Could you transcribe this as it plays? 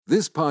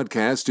This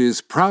podcast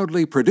is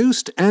proudly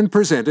produced and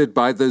presented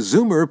by the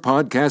Zoomer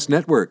Podcast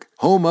Network,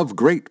 home of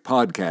great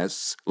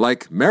podcasts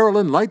like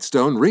Marilyn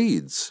Lightstone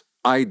Reads,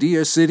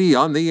 Idea City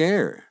on the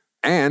Air,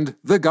 and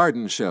The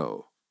Garden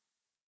Show.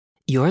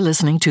 You're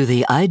listening to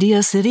the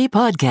Idea City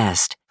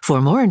podcast.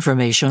 For more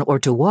information or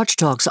to watch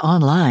talks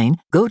online,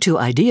 go to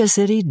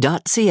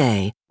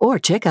ideacity.ca or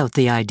check out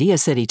the Idea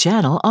City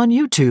channel on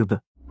YouTube.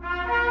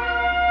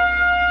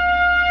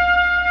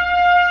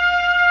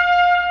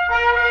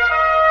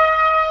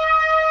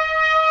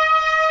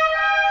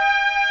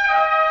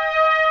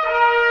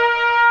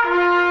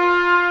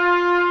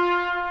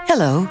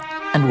 Hello,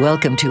 and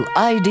welcome to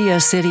Idea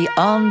City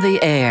on the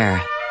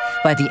Air.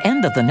 By the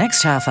end of the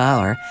next half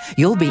hour,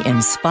 you'll be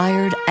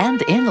inspired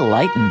and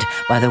enlightened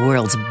by the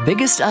world's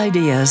biggest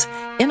ideas,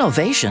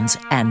 innovations,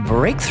 and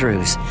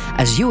breakthroughs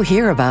as you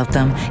hear about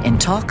them in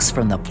talks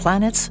from the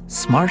planet's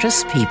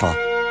smartest people.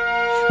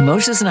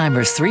 Moses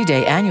Neimer's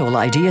 3-day annual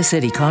Idea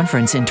City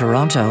conference in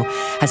Toronto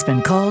has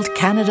been called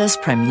Canada's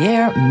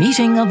premier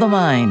meeting of the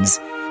minds,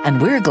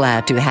 and we're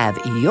glad to have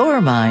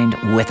your mind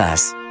with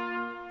us.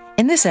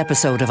 In this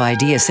episode of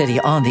Idea City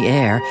on the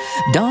Air,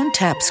 Don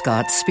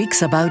Tapscott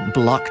speaks about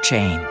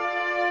blockchain.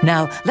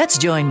 Now, let's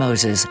join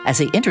Moses as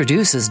he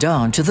introduces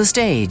Don to the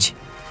stage.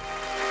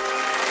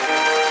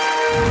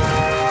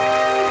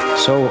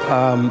 So,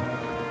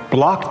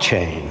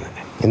 blockchain.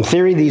 In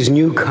theory, these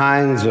new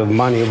kinds of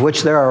money, of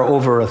which there are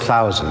over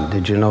 1,000.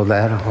 Did you know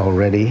that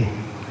already?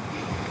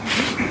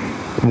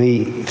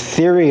 The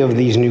theory of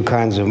these new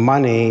kinds of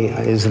money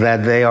is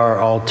that they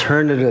are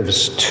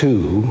alternatives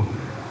to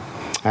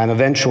an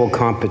eventual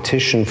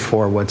competition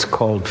for what's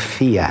called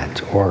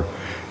fiat, or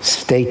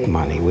state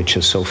money, which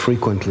is so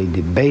frequently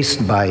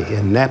debased by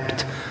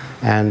inept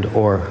and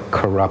or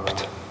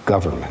corrupt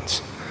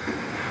governments.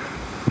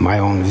 My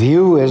own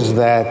view is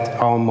that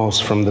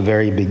almost from the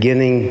very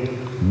beginning,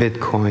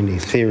 Bitcoin,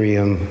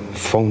 Ethereum,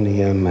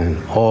 Phonium,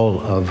 and all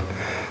of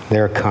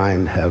their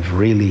kind have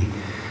really,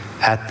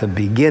 at the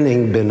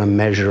beginning, been a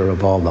measure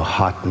of all the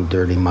hot and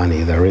dirty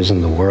money there is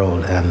in the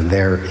world, and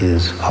there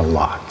is a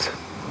lot.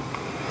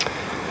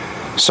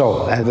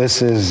 So,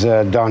 this is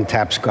Don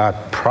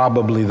Tapscott,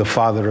 probably the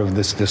father of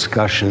this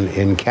discussion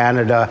in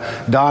Canada.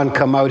 Don,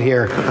 come out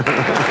here.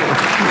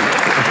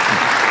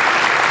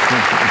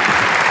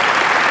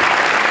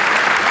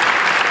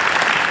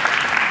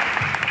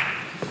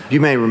 You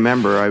may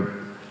remember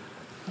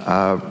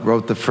I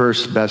wrote the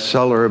first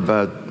bestseller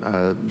about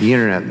the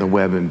internet and the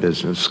web and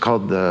business,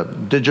 called The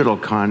Digital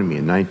Economy,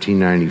 in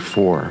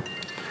 1994.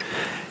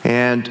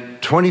 And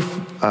 20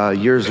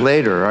 years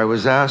later, I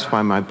was asked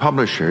by my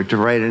publisher to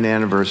write an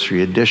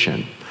anniversary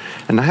edition.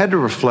 And I had to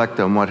reflect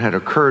on what had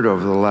occurred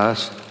over the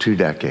last 2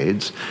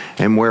 decades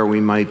and where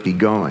we might be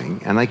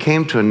going. And I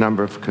came to a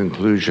number of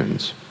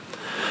conclusions.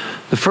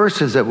 The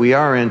first is that we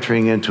are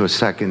entering into a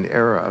second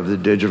era of the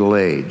digital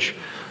age.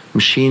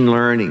 Machine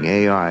learning,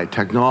 AI,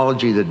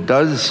 technology that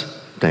does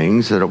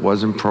things that it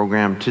wasn't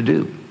programmed to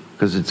do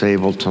because it's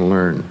able to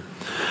learn.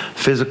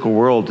 Physical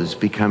world is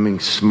becoming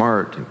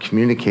smart and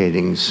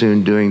communicating,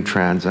 soon doing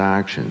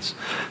transactions.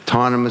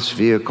 Autonomous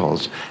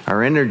vehicles,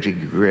 our energy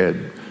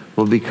grid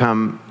will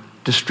become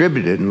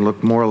distributed and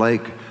look more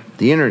like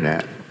the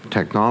internet.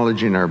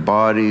 Technology in our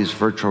bodies,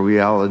 virtual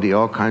reality,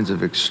 all kinds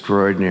of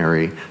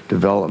extraordinary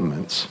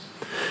developments.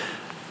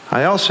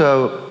 I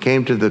also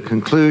came to the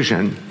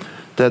conclusion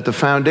that the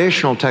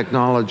foundational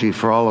technology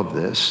for all of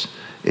this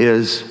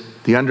is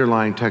the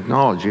underlying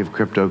technology of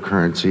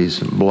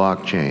cryptocurrencies and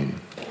blockchain.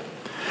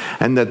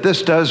 And that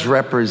this does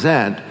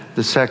represent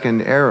the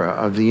second era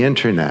of the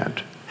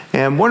internet.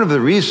 And one of the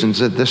reasons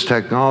that this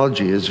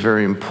technology is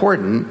very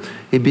important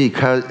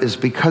is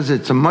because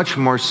it's a much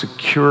more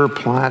secure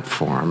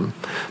platform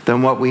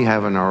than what we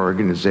have in our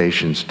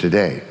organizations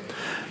today.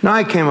 Now,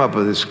 I came up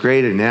with this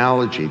great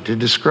analogy to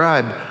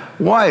describe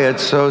why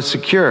it's so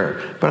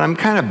secure. But I'm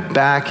kind of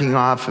backing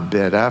off a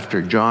bit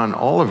after John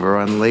Oliver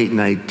on late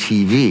night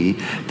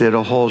TV did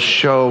a whole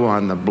show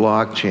on the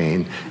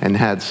blockchain and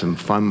had some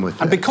fun with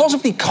it. And because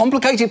of the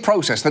complicated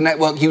process the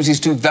network uses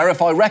to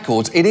verify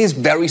records, it is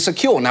very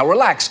secure. Now,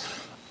 relax.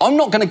 I'm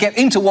not going to get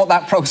into what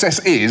that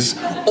process is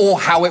or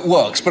how it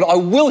works, but I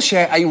will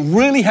share a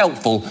really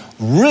helpful,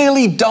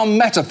 really dumb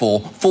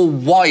metaphor for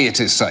why it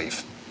is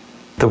safe.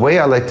 The way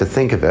I like to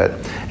think of it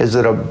is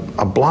that a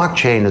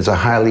blockchain is a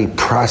highly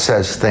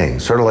processed thing,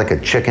 sort of like a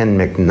chicken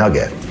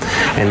McNugget.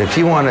 And if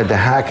you wanted to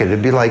hack it,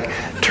 it'd be like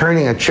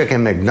turning a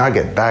chicken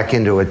McNugget back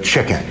into a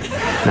chicken.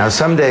 Now,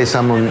 someday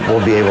someone will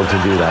be able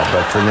to do that,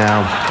 but for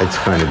now, it's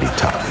going to be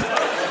tough.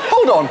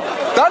 Hold on.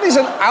 That is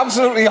an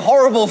absolutely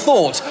horrible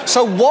thought.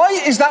 So why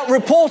is that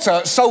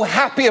reporter so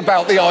happy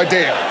about the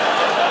idea?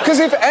 Because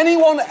if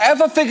anyone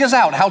ever figures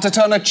out how to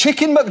turn a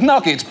chicken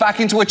McNugget back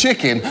into a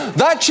chicken,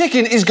 that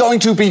chicken is going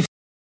to be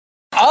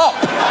up.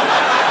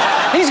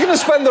 He's going to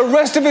spend the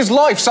rest of his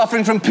life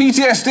suffering from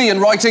PTSD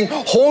and writing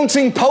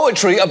haunting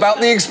poetry about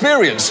the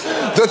experience.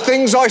 The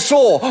things I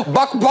saw,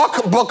 buck,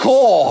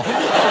 buckaw.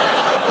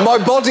 My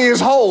body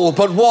is whole,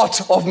 but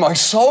what of my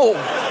soul?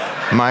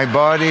 My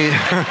body...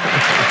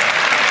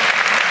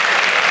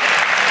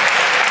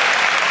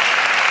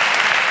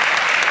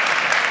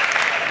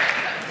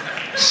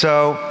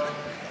 So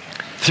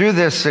through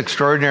this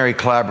extraordinary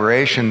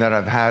collaboration that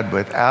I've had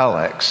with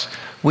Alex,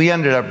 we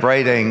ended up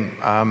writing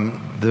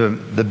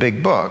the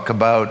big book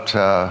about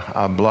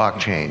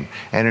blockchain.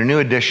 And a new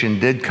edition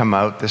did come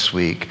out this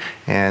week,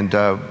 and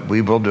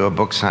we will do a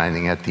book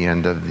signing at the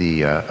end of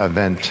the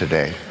event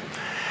today.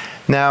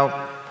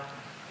 Now,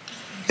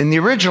 in the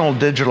original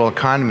digital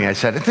economy, I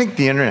said, I think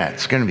the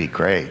internet's going to be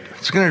great.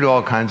 It's going to do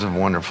all kinds of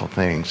wonderful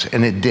things,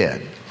 and it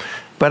did.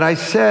 But I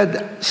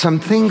said some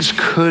things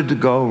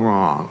could go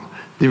wrong.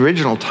 The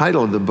original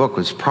title of the book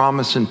was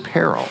Promise and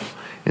Peril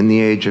in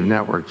the Age of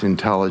Networked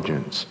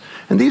Intelligence.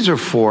 And these are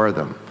 4 of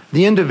them: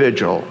 the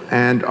individual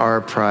and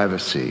our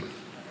privacy.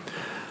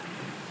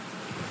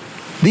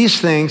 These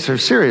things are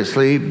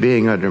seriously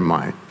being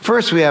undermined.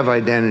 First, we have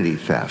identity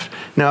theft.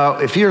 Now,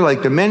 if you're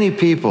like the many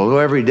people who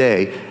every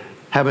day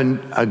have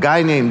a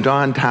guy named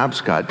Don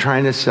Tapscott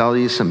trying to sell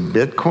you some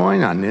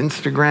Bitcoin on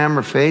Instagram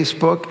or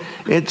Facebook,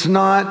 it's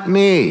not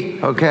me,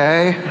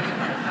 okay?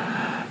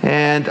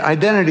 And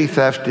identity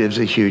theft is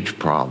a huge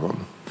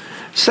problem.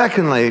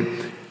 Secondly,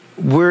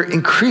 we're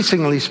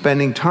increasingly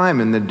spending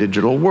time in the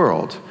digital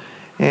world.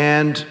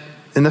 And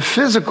in the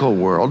physical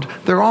world,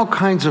 there are all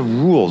kinds of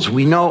rules.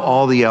 We know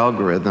all the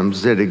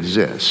algorithms that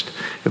exist.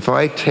 If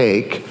I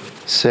take,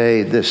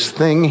 say, this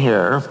thing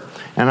here,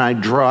 and I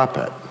drop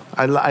it,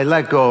 I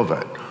let go of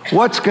it,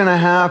 what's going to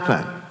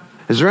happen?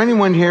 Is there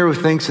anyone here who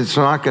thinks it's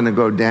not going to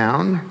go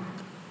down?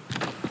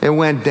 It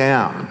went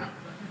down.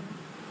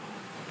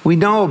 We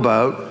know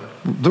about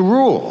the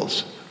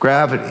rules.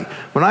 Gravity.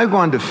 When I go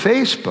onto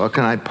Facebook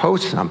and I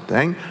post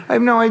something, I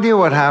have no idea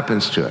what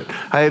happens to it.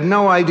 I have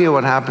no idea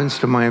what happens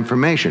to my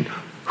information.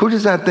 Who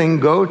does that thing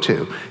go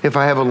to? If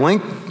I have a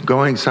link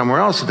going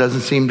somewhere else, it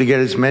doesn't seem to get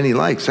as many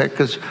likes. That's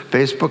because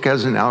Facebook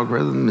has an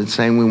algorithm that's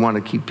saying we want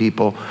to keep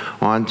people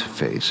onto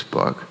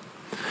Facebook.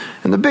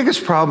 And the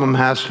biggest problem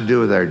has to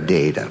do with our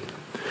data.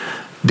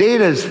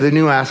 Data is the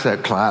new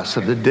asset class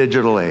of the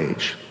digital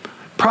age.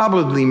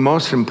 Probably the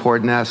most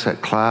important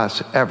asset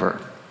class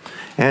ever.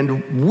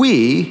 And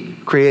we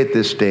create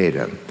this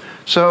data.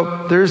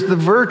 So there's the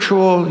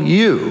virtual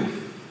you.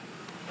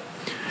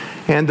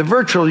 And the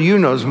virtual you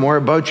knows more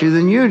about you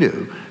than you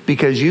do,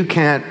 because you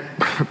don't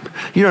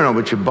know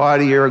what you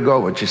bought a year ago,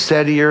 what you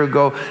said a year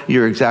ago,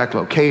 your exact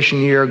location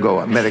a year ago,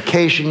 what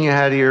medication you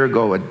had a year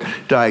ago, what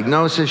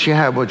diagnosis you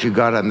had, what you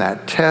got on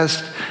that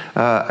test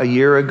a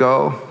year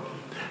ago.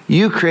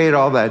 You create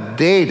all that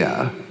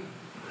data,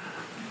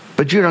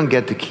 but you don't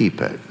get to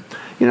keep it.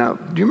 Do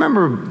you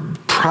remember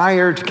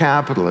prior to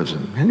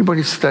capitalism?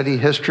 Anybody study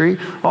history?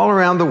 All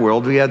around the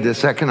world, we had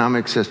this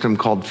economic system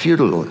called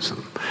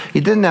feudalism.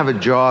 You didn't have a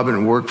job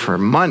and work for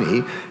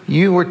money.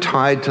 You were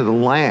tied to the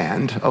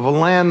land of a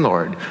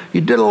landlord.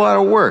 You did a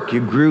lot of work. You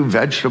grew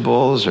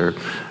vegetables or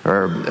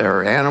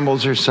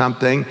animals or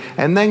something,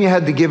 and then you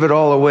had to give it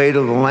all away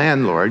to the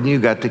landlord, and you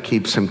got to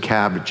keep some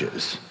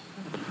cabbages.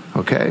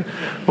 Okay?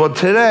 Well,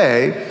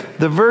 today,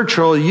 the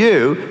virtual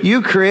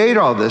you create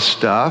all this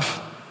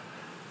stuff,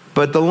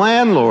 but the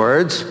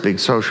landlords, big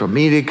social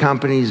media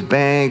companies,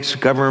 banks,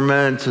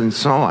 governments, and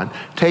so on,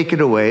 take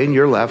it away, and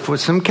you're left with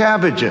some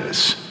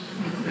cabbages.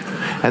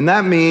 And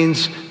that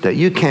means that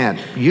you can't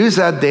use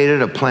that data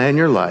to plan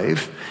your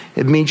life.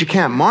 It means you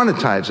can't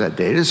monetize that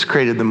data. It's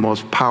created the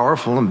most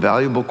powerful and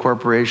valuable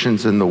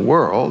corporations in the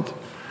world.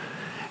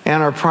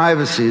 And our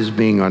privacy is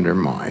being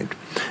undermined.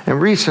 And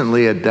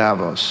recently at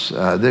Davos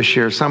this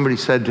year, somebody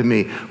said to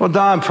me, well,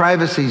 Don,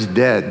 privacy's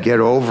dead.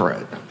 Get over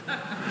it.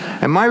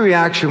 And my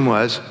reaction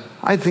was,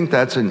 I think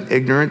that's an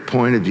ignorant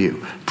point of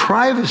view.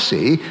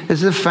 Privacy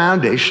is the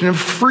foundation of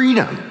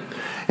freedom.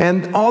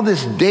 And all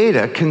this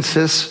data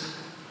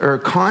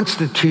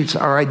constitutes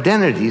our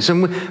identities.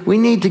 And we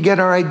need to get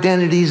our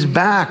identities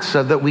back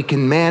so that we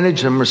can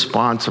manage them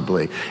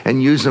responsibly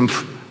and use them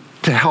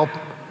to help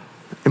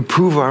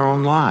improve our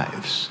own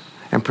lives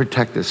and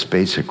protect this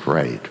basic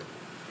right.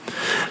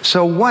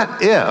 So what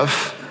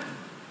if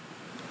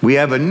we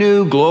have a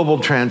new global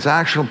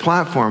transactional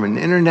platform, an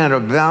internet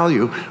of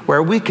value,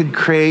 where we could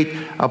create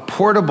a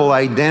portable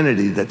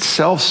identity that's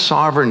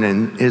self-sovereign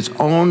and is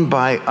owned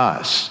by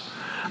us?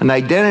 An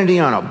identity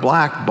on a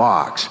black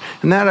box.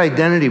 And that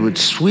identity would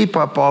sweep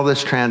up all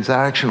this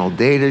transactional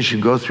data as you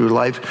go through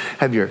life,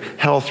 have your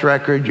health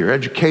record, your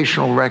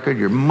educational record,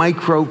 your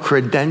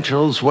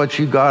micro-credentials, what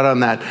you got on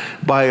that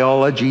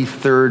biology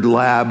third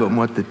lab and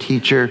what the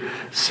teacher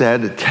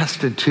said,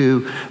 attested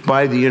to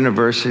by the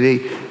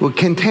university. It would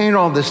contain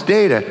all this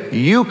data.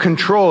 You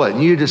control it,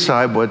 and you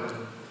decide what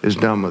is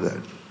done with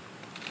it.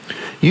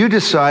 You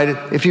decide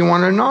if you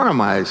want to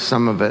anonymize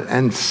some of it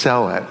and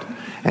sell it,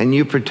 and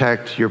you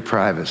protect your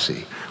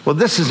privacy. Well,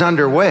 this is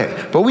underway,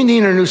 but we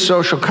need a new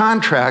social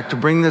contract to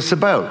bring this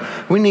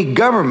about. We need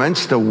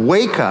governments to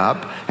wake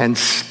up and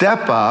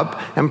step up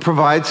and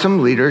provide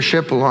some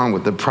leadership along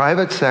with the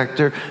private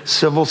sector,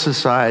 civil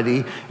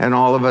society, and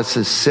all of us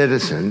as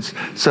citizens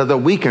so that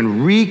we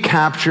can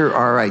recapture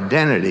our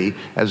identity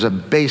as a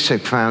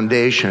basic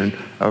foundation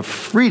of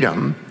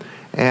freedom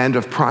and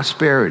of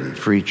prosperity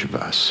for each of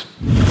us.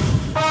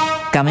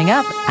 Coming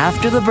up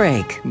after the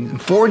break.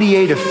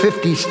 48 of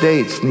 50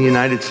 states in the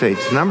United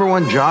States, the number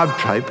one job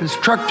type is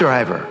truck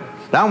driver.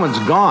 That one's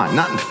gone,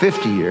 not in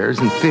 50 years,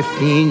 in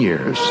 15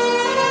 years.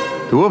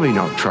 There will be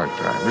no truck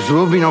drivers. There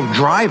will be no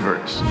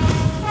drivers.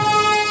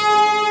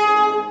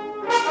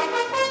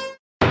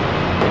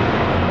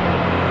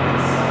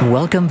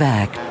 Welcome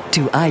back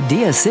to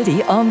Idea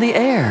City on the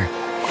Air.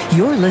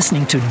 You're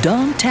listening to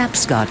Don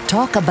Tapscott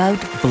talk about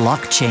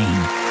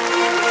blockchain.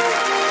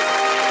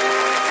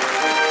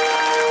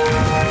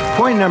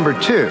 Point number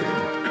 2.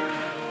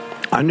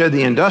 Under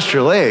the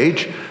industrial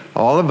age,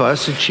 all of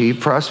us achieve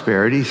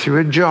prosperity through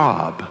a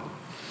job.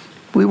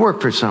 We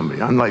work for somebody,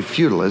 unlike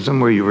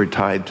feudalism where you were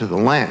tied to the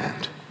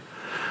land.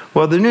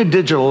 Well, the new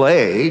digital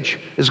age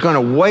is going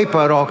to wipe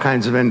out all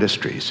kinds of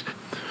industries.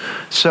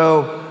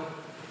 So,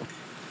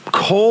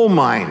 coal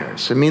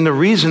miners, the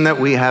reason that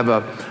we have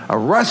a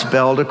rust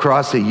belt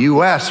across the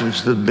U.S.,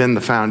 which has been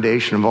the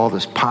foundation of all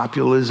this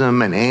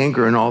populism and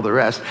anger and all the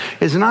rest,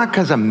 is not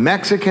because of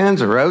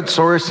Mexicans or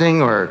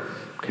outsourcing or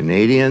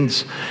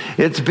Canadians.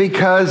 It's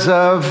because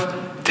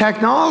of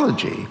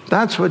technology.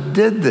 That's what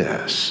did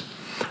this.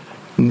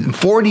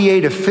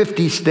 48 of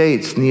 50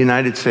 states in the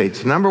United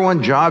States, the number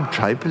one job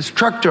type is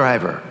truck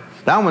driver.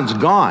 That one's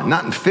gone,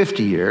 not in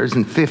 50 years,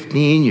 in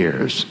 15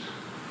 years.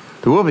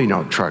 There will be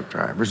no truck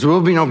drivers. There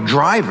will be no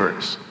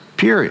drivers,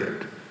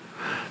 period.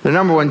 The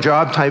number one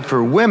job type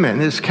for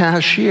women is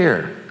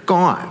cashier.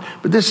 Gone.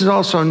 But this is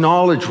also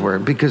knowledge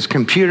work because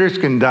computers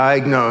can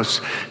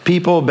diagnose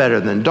people better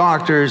than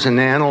doctors and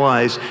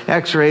analyze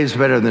x-rays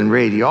better than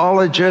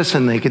radiologists,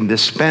 and they can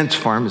dispense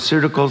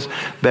pharmaceuticals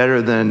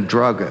better than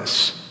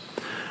druggists.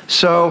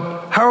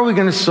 So how are we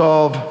going to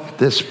solve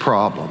this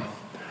problem?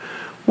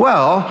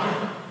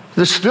 Well,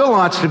 there's still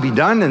lots to be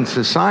done in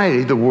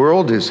society. The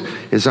world is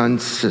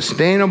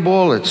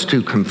unsustainable, it's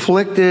too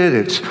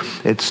conflicted,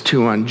 it's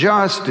too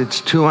unjust, it's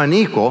too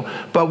unequal,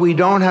 but we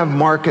don't have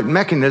market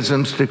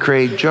mechanisms to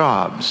create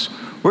jobs.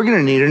 We're going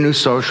to need a new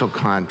social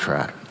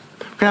contract.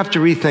 We're going to have to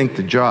rethink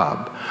the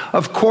job.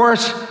 Of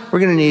course, we're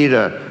going to need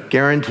a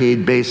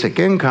guaranteed basic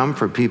income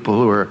for people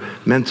who are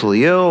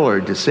mentally ill or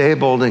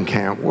disabled and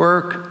can't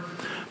work.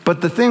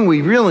 But the thing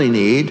we really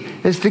need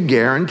is to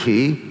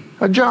guarantee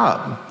a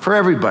job for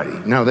everybody.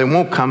 Now, they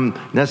won't come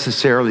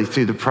necessarily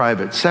through the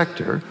private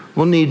sector.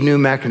 We'll need new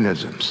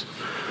mechanisms.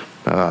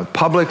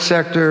 Public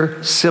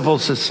sector, civil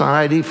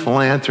society,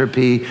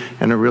 philanthropy,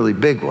 and a really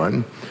big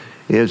one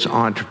is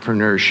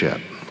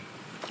entrepreneurship.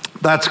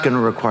 That's going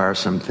to require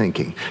some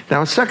thinking.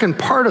 Now, a second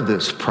part of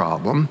this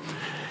problem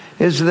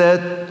is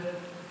that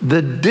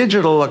the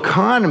digital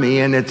economy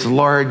and its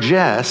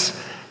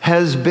largesse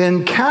has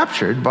been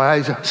captured by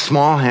a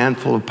small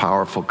handful of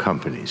powerful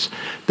companies.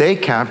 They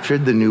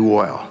captured the new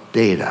oil,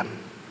 data.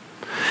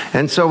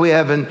 And so we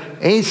have an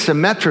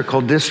asymmetrical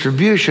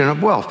distribution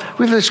of wealth.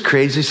 We have this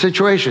crazy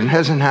situation, it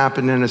hasn't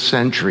happened in a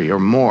century or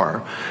more,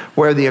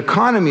 where the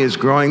economy is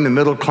growing, the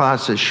middle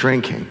class is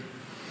shrinking,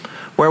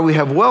 where we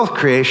have wealth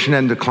creation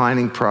and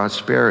declining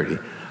prosperity.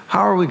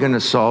 How are we going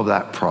to solve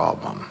that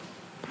problem?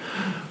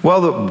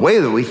 Well, the way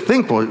that we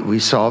think we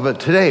solve it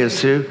today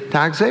is through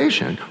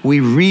taxation. We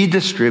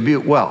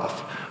redistribute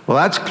wealth. Well,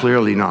 that's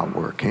clearly not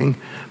working.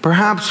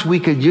 Perhaps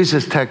we could use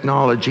this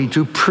technology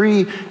to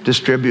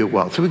pre-distribute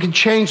wealth. So we could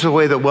change the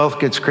way that wealth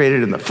gets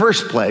created in the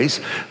first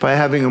place by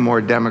having a more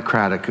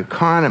democratic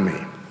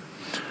economy.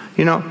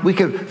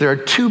 There are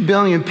 2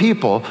 billion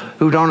people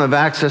who don't have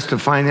access to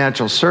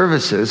financial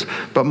services,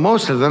 but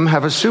most of them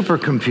have a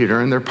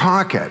supercomputer in their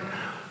pocket.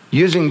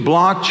 Using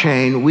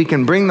blockchain, we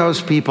can bring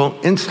those people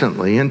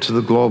instantly into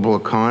the global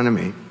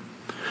economy.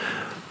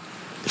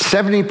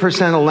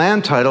 70% of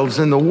land titles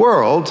in the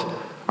world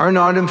are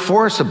not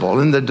enforceable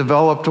in the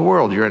developed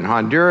world. You're in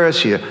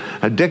Honduras,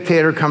 a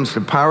dictator comes to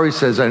power, he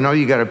says, I know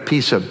you got a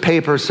piece of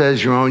paper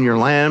says you own your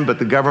land, but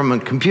the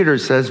government computer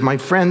says my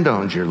friend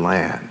owns your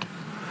land.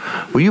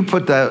 Well, you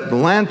put the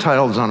land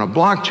titles on a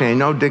blockchain,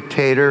 no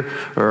dictator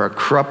or a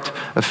corrupt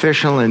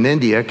official in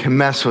India can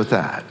mess with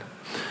that.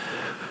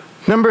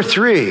 Number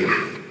 3,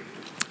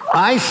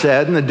 I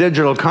said in the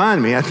digital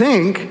economy, I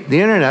think the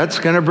internet's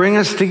going to bring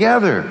us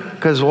together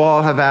because we'll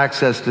all have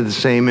access to the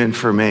same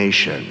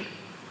information.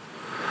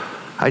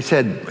 I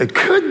said it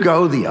could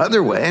go the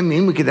other way.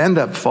 We could end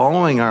up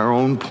following our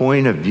own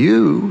point of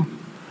view,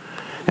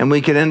 and we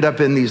could end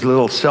up in these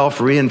little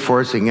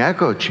self-reinforcing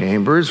echo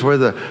chambers where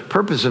the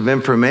purpose of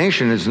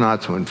information is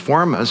not to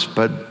inform us,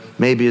 but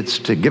maybe it's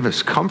to give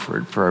us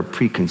comfort for our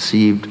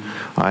preconceived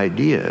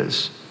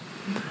ideas.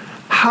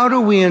 How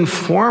do we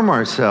inform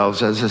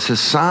ourselves as a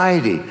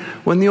society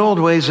when the old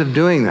ways of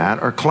doing that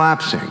are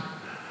collapsing?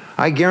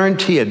 I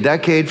guarantee a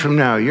decade from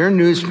now, your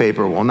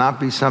newspaper will not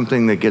be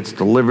something that gets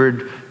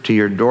delivered to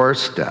your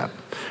doorstep.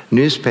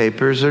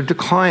 Newspapers are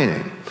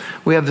declining.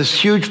 We have this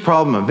huge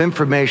problem of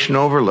information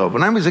overload.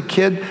 When I was a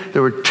kid,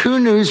 there were 2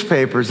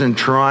 newspapers in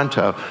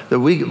Toronto that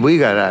we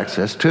got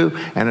access to,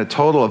 and a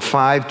total of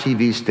 5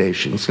 TV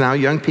stations. Now,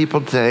 young people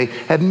today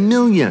have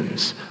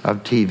millions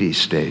of TV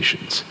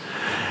stations.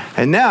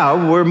 And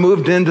now we're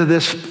moved into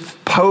this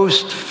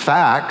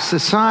post-fact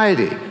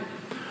society.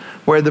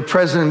 where the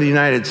President of the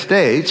United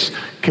States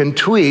can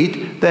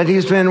tweet that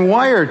he's been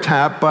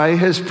wiretapped by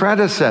his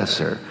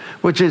predecessor,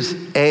 which is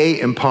A,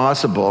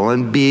 impossible,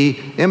 and B,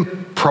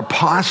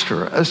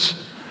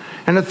 preposterous,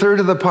 and a third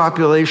of the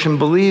population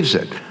believes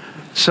it.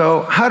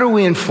 So how do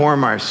we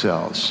inform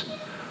ourselves?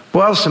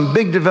 Well, some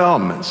big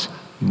developments.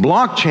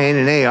 Blockchain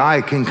and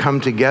AI can come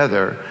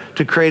together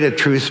to create a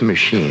truth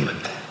machine.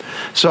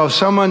 So if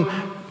someone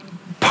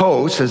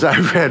posts, as I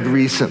read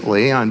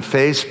recently on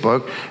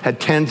Facebook, had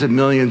tens of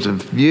millions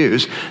of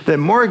views, that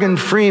Morgan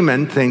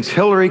Freeman thinks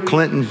Hillary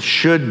Clinton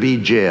should be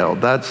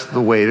jailed. That's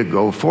the way to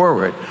go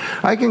forward.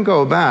 I can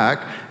go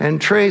back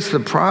and trace the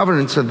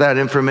provenance of that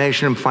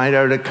information and find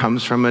out it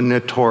comes from a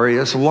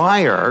notorious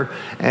liar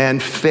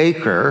and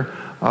faker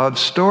of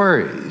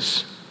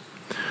stories.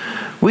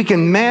 We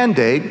can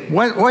mandate,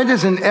 why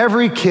doesn't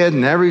every kid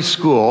in every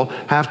school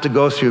have to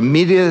go through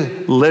media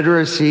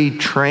literacy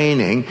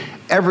training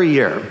every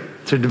year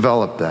to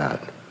develop that?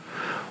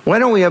 Why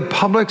don't we have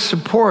public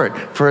support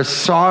for a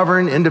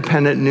sovereign,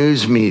 independent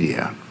news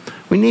media?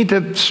 We need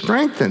to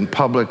strengthen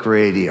public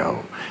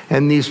radio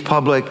and these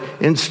public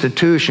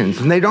institutions.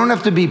 And they don't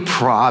have to be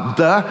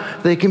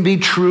Pravda, they can be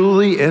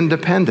truly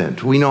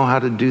independent. We know how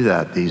to do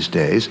that these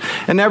days.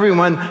 And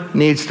everyone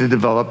needs to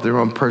develop their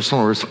own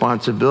personal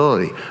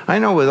responsibility. I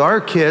know with our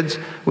kids,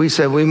 we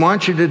said, we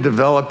want you to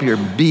develop your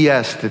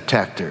BS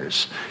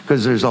detectors,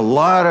 because there's a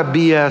lot of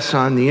BS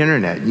on the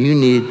internet. You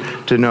need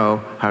to know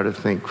how to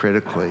think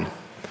critically.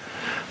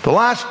 The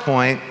last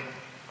point,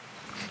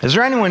 is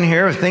there anyone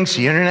here who thinks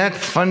the internet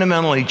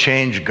fundamentally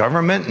changed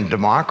government and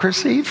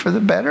democracy for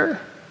the better?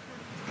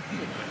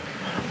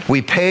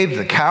 We paved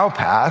the cow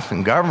path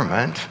in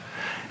government,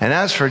 and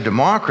as for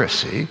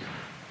democracy,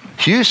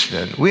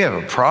 Houston, we have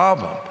a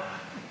problem.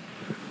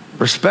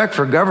 Respect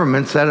for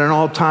government's at an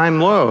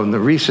all-time low, and the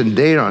recent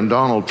data on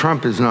Donald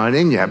Trump is not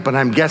in yet, but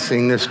I'm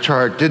guessing this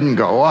chart didn't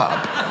go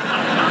up.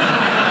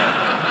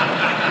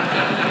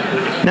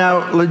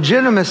 Now,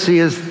 legitimacy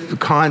is the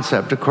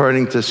concept,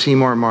 according to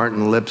Seymour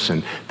Martin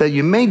Lipson, that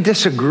you may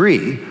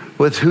disagree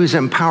with who's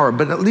in power,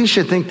 but at least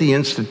you think the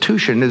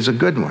institution is a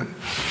good one.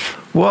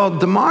 Well,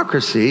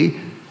 democracy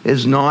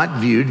is not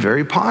viewed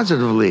very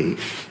positively,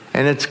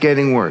 and it's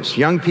getting worse.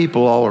 Young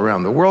people all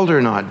around the world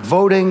are not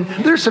voting.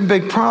 There's some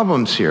big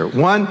problems here.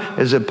 One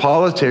is that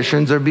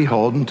politicians are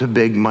beholden to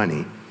big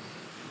money.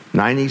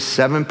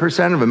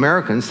 97% of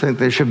Americans think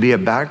there should be a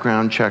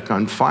background check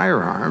on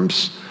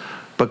firearms,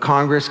 but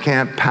Congress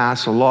can't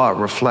pass a law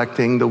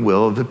reflecting the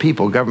will of the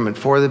people. Government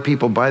for the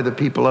people, by the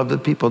people, of the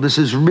people. This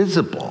is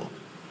risible.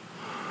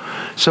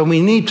 So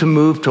we need to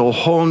move to a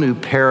whole new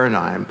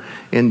paradigm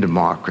in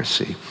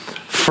democracy.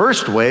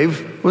 First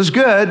wave was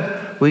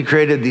good. We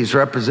created these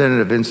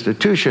representative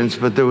institutions,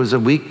 but there was a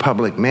weak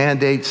public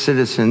mandate.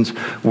 Citizens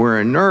were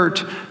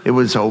inert. It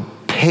was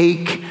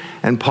opaque,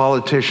 and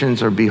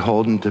politicians are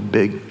beholden to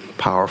big,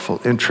 powerful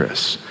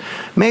interests.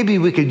 Maybe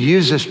we could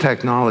use this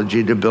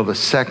technology to build a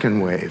second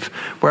wave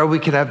where we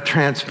could have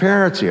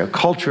transparency, a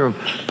culture of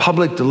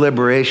public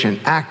deliberation,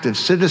 active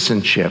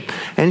citizenship.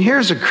 And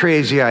here's a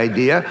crazy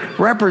idea,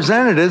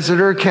 representatives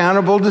that are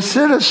accountable to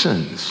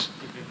citizens.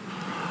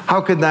 How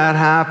could that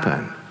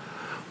happen?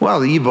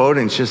 Well,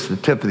 e-voting is just the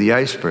tip of the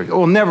iceberg. It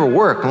will never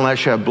work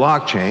unless you have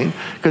blockchain,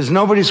 because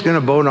nobody's going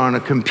to vote on a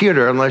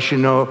computer unless you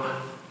know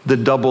the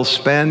double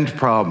spend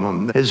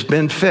problem has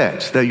been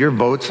fixed, that your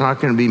vote's not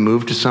going to be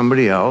moved to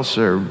somebody else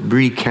or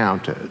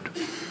recounted.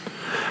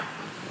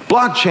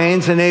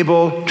 Blockchains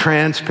enable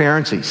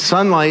transparency.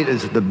 Sunlight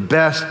is the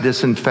best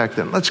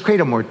disinfectant. Let's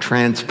create a more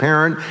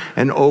transparent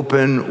and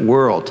open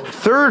world.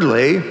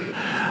 Thirdly,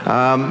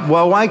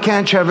 why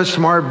can't you have a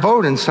smart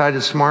vote inside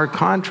a smart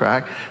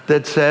contract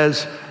that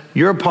says,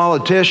 you're a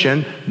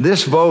politician,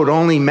 this vote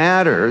only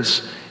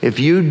matters if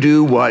you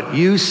do what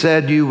you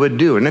said you would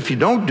do. And if you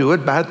don't do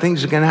it, bad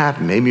things are going to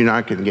happen. Maybe you're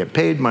not going to get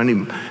paid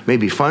money,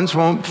 maybe funds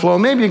won't flow,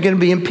 maybe you're going to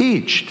be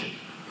impeached.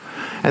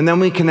 And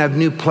then we can have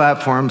new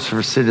platforms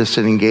for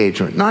citizen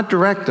engagement. Not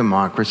direct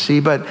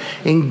democracy, but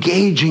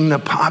engaging the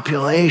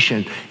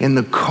population in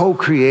the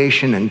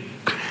co-creation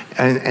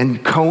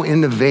and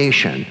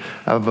co-innovation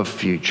of a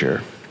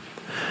future.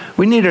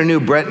 We need a new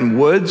Bretton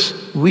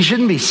Woods. We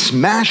shouldn't be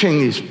smashing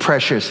these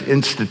precious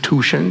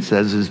institutions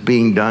as is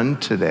being done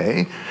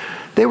today.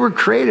 They were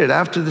created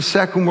after the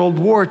Second World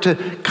War to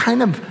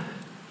kind of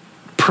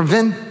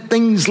prevent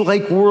things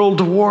like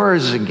world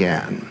wars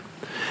again.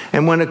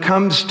 And when it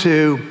comes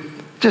to,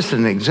 just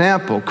an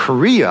example,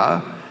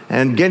 Korea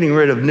and getting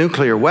rid of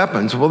nuclear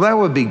weapons, well, that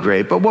would be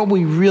great. But what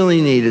we really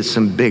need is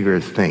some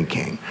bigger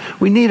thinking.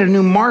 We need a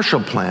new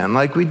Marshall Plan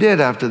like we did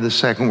after the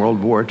Second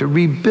World War to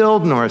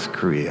rebuild North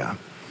Korea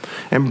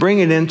and bring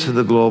it into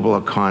the global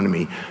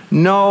economy.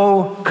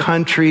 No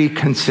country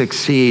can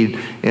succeed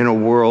in a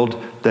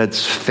world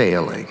that's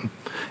failing,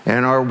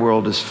 and our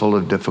world is full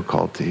of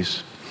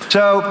difficulties.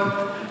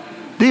 So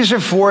these are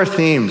 4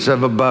 themes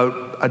of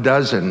about a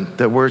dozen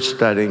that we're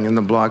studying in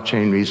the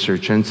Blockchain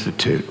Research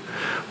Institute.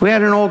 We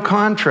had an old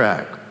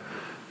contract.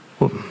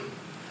 Well,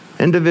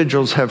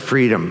 individuals have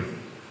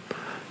freedom.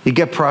 You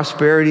get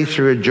prosperity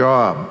through a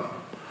job.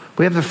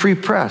 We have the free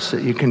press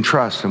that you can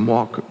trust, and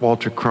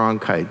Walter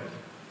Cronkite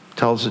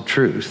tells the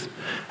truth.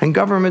 And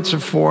governments are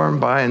formed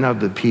by and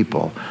of the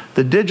people.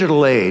 The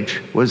digital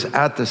age was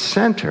at the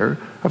center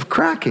of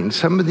cracking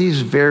some of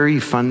these very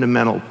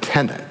fundamental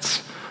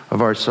tenets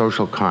of our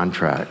social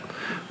contract.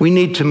 We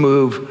need to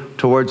move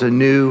towards a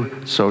new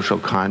social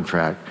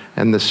contract,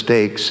 and the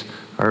stakes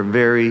are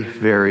very,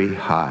 very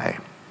high.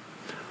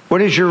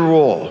 What is your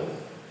role?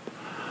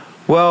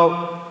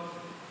 Well,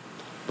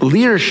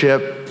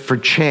 leadership for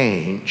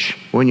change,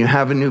 when you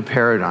have a new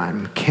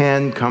paradigm,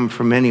 can come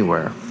from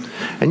anywhere.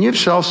 And you've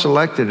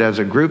self-selected as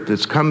a group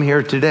that's come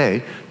here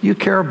today. You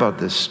care about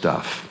this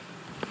stuff.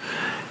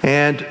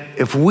 And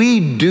if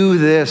we do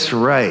this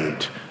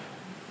right,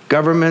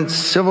 governments,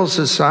 civil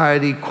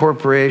society,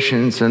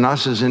 corporations, and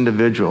us as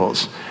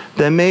individuals,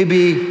 then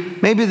maybe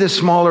the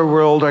smaller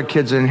world our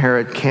kids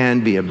inherit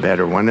can be a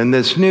better one. And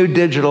this new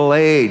digital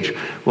age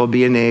will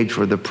be an age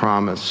where the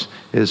promise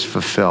is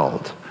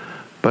fulfilled,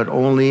 but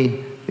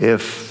only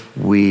if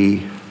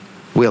we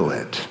will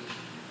it.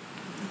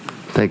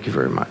 Thank you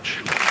very much.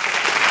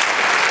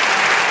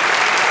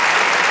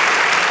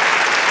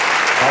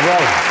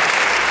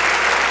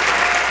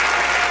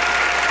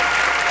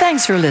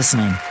 Thanks for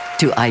listening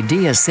to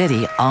Idea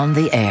City on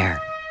the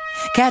Air.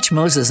 Catch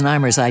Moses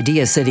Neimer's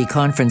Idea City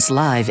Conference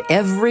live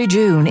every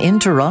June in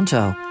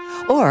Toronto,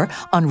 or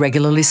on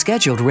regularly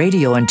scheduled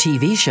radio and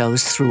TV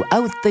shows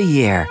throughout the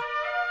year.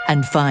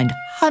 And find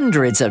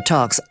hundreds of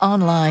talks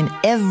online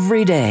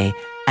every day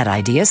at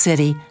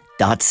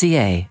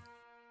ideacity.ca.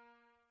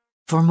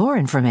 For more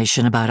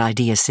information about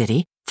Idea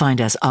City,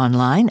 find us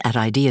online at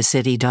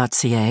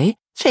ideacity.ca,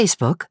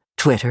 Facebook,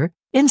 Twitter,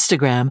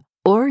 Instagram,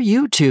 or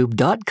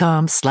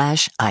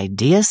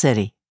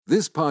youtube.com/IdeaCity.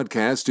 This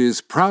podcast is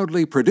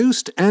proudly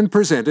produced and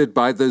presented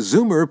by the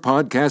Zoomer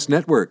Podcast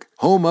Network,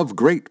 home of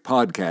great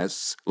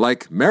podcasts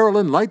like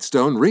Marilyn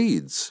Lightstone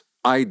Reads,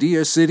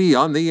 Idea City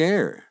on the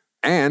Air,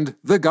 and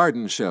The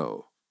Garden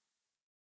Show.